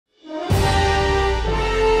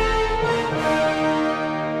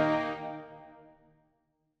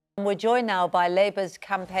We're joined now by Labour's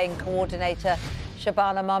campaign coordinator,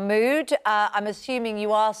 Shabana Mahmood. I'm assuming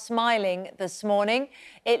you are smiling this morning.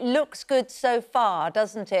 It looks good so far,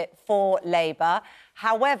 doesn't it, for Labour?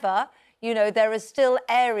 However, you know, there are still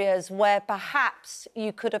areas where perhaps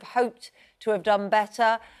you could have hoped to have done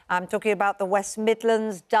better. I'm talking about the West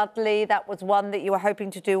Midlands, Dudley, that was one that you were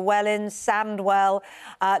hoping to do well in, Sandwell.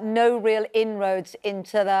 No real inroads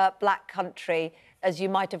into the Black Country as you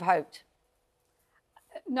might have hoped.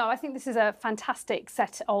 No, I think this is a fantastic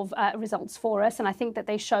set of results for us, and I think that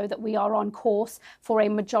they show that we are on course for a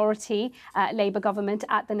majority Labour government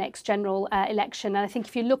at the next general election. And I think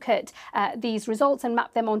if you look at these results and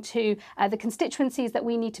map them onto the constituencies that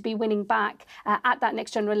we need to be winning back at that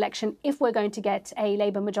next general election, if we're going to get a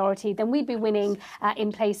Labour majority, then we'd be winning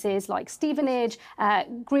in places like Stevenage,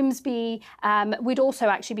 Grimsby. We'd also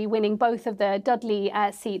actually be winning both of the Dudley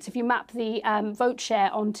seats. If you map the vote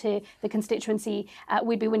share onto the constituency,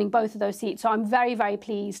 we'd be winning both of those seats. So I'm very, very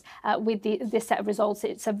pleased with this set of results.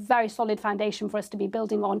 It's a very solid foundation for us to be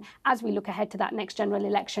building on as we look ahead to that next general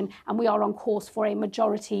election. And we are on course for a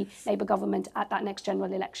majority Labour government at that next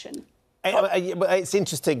general election. It's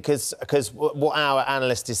interesting because what our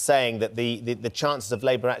analyst is saying, that the chances of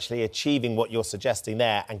Labour actually achieving what you're suggesting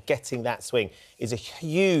there and getting that swing is a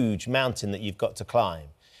huge mountain that you've got to climb.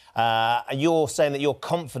 And you're saying that you're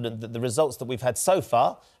confident that the results that we've had so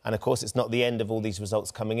far, and of course it's not the end of all these results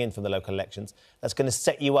coming in from the local elections, that's going to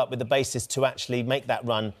set you up with the basis to actually make that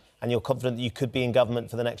run, and you're confident that you could be in government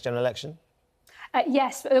for the next general election?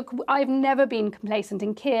 Yes, look, I've never been complacent,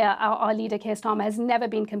 and Keir, our leader, Keir Starmer, has never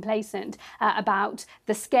been complacent about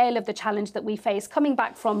the scale of the challenge that we face, coming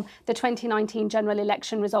back from the 2019 general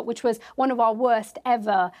election result, which was one of our worst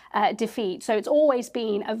ever defeats. So it's always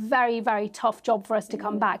been a very, very tough job for us to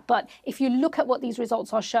come back. But if you look at what these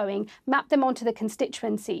results are showing, map them onto the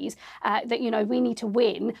constituencies that, you know, we need to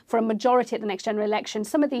win for a majority at the next general election.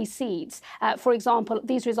 Some of these seats, for example,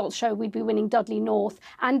 these results show we'd be winning Dudley North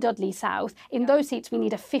and Dudley South. In those seats, we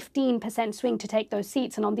need a 15% swing to take those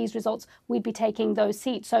seats, and on these results, we'd be taking those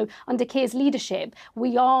seats. So under Keir's leadership,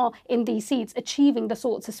 we are in these seats achieving the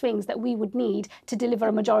sorts of swings that we would need to deliver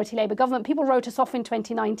a majority Labour government. People wrote us off in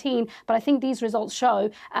 2019, but I think these results show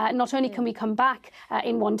not only can we come back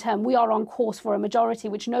in one term, we are on course for a majority,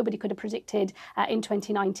 which nobody could have predicted in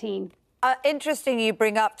 2019. Interesting you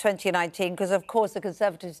bring up 2019 because, of course, the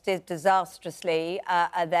Conservatives did disastrously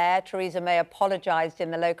there. Theresa May apologised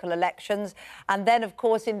in the local elections. And then, of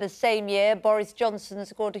course, in the same year, Boris Johnson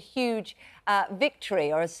scored a huge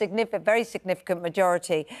victory, or a very significant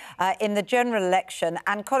majority in the general election.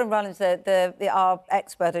 And Colin Rollins, our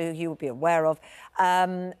expert, who you will be aware of,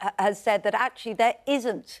 has said that actually there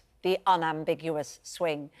isn't the unambiguous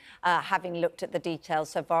swing, having looked at the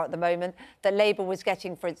details so far at the moment, that Labour was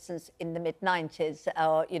getting, for instance, in the mid-90s,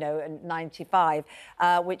 or, you know, in 95,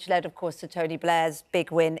 which led, of course, to Tony Blair's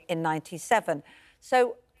big win in 97.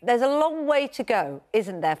 So there's a long way to go,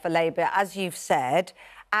 isn't there, for Labour, as you've said?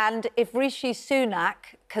 And if Rishi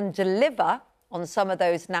Sunak can deliver on some of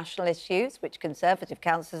those national issues, which Conservative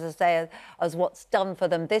councillors say as what's done for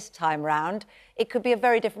them this time round, it could be a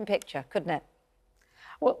very different picture, couldn't it?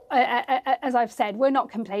 Well, as I've said, we're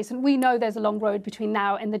not complacent. We know there's a long road between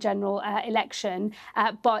now and the general election,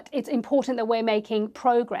 but it's important that we're making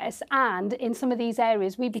progress. And in some of these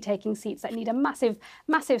areas, we'd be taking seats that need a massive,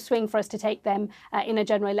 massive swing for us to take them in a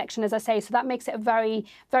general election, as I say. So that makes it a very,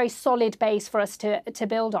 very solid base for us to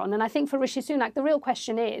build on. And I think for Rishi Sunak, the real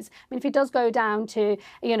question is, I mean, if it does go down to,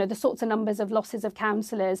 you know, the sorts of numbers of losses of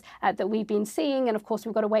councillors that we've been seeing, and of course,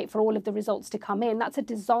 we've got to wait for all of the results to come in, that's a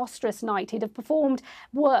disastrous night. He'd have performed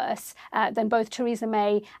worse than both Theresa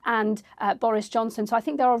May and Boris Johnson. So I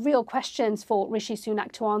think there are real questions for Rishi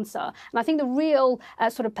Sunak to answer. And I think the real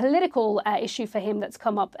sort of political issue for him that's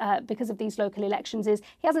come up because of these local elections is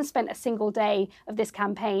he hasn't spent a single day of this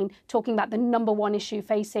campaign talking about the #1 issue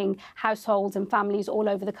facing households and families all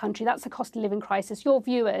over the country. That's the cost of living crisis. Your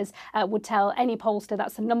viewers would tell any pollster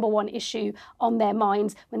that's the #1 issue on their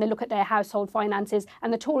minds when they look at their household finances.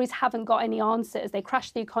 And the Tories haven't got any answers. They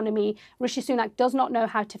crashed the economy. Rishi Sunak does not know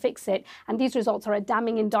how to fix it. And these results are a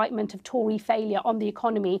damning indictment of Tory failure on the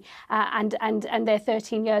economy and their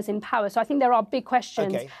 13 years in power. So I think there are big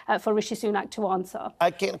questions for Rishi Sunak to answer.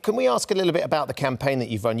 Can we ask a little bit about the campaign that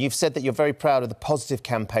you've run? You've said that you're very proud of the positive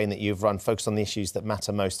campaign that you've run, focused on the issues that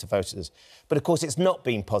matter most to voters. But, of course, it's not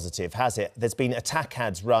been positive, has it? There's been attack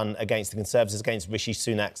ads run against the Conservatives, against Rishi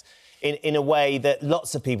Sunak, in a way that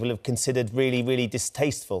lots of people have considered really, really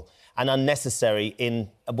distasteful and unnecessary in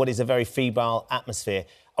what is a very febrile atmosphere.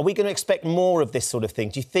 Are we going to expect more of this sort of thing?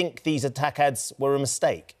 Do you think these attack ads were a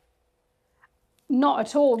mistake? Not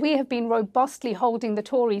at all. We have been robustly holding the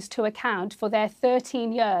Tories to account for their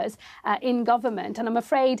 13 years in government. And I'm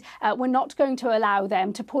afraid we're not going to allow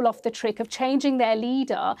them to pull off the trick of changing their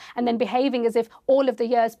leader and then behaving as if all of the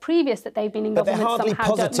years previous that they've been in government somehow don't matter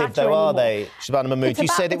anymore. But they're hardly positive, though, are they, Shabana Mahmood? You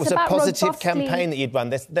said it was a positive campaign that you'd run.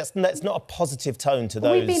 That's not a positive tone to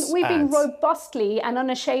those We've been robustly and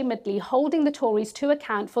unashamedly holding the Tories to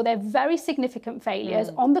account for their very significant failures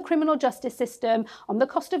on the criminal justice system, on the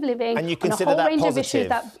cost of living, and you on a consider whole that range positive? Of issues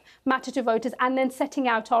that matter to voters, and then setting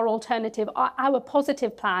out our alternative, our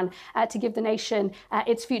positive plan to give the nation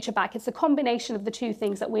its future back. It's a combination of the two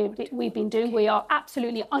things that we've been doing. We are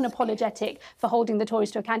absolutely unapologetic for holding the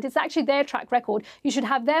Tories to account. It's actually their track record. You should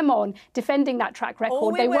have them on defending that track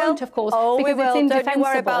record. They won't, of course, because it's indefensible. Don't you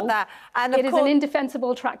worry about that. And it is an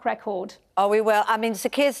indefensible track record. Oh, we will. I mean, Sir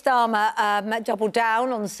Keir Starmer doubled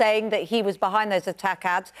down on saying that he was behind those attack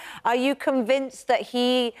ads. Are you convinced that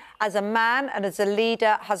he, as a man and as a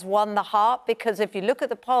leader, has won the heart? Because if you look at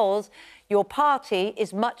the polls, your party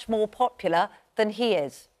is much more popular than he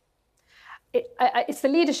is. It's the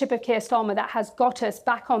leadership of Keir Starmer that has got us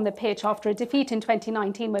back on the pitch after a defeat in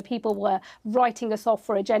 2019 where people were writing us off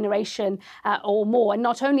for a generation or more. And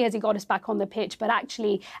not only has he got us back on the pitch, but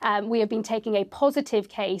actually we have been taking a positive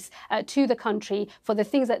case to the country for the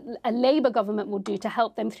things that a Labour government will do to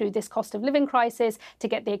help them through this cost of living crisis, to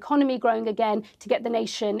get the economy growing again, to get the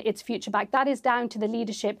nation its future back. That is down to the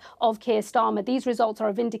leadership of Keir Starmer. These results are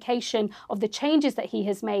a vindication of the changes that he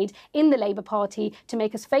has made in the Labour Party to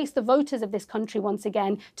make us face the voters of this country once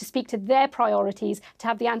again, to speak to their priorities, to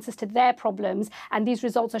have the answers to their problems. And these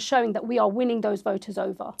results are showing that we are winning those voters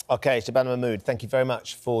over. OK, Shabana Mahmood, thank you very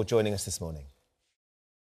much for joining us this morning.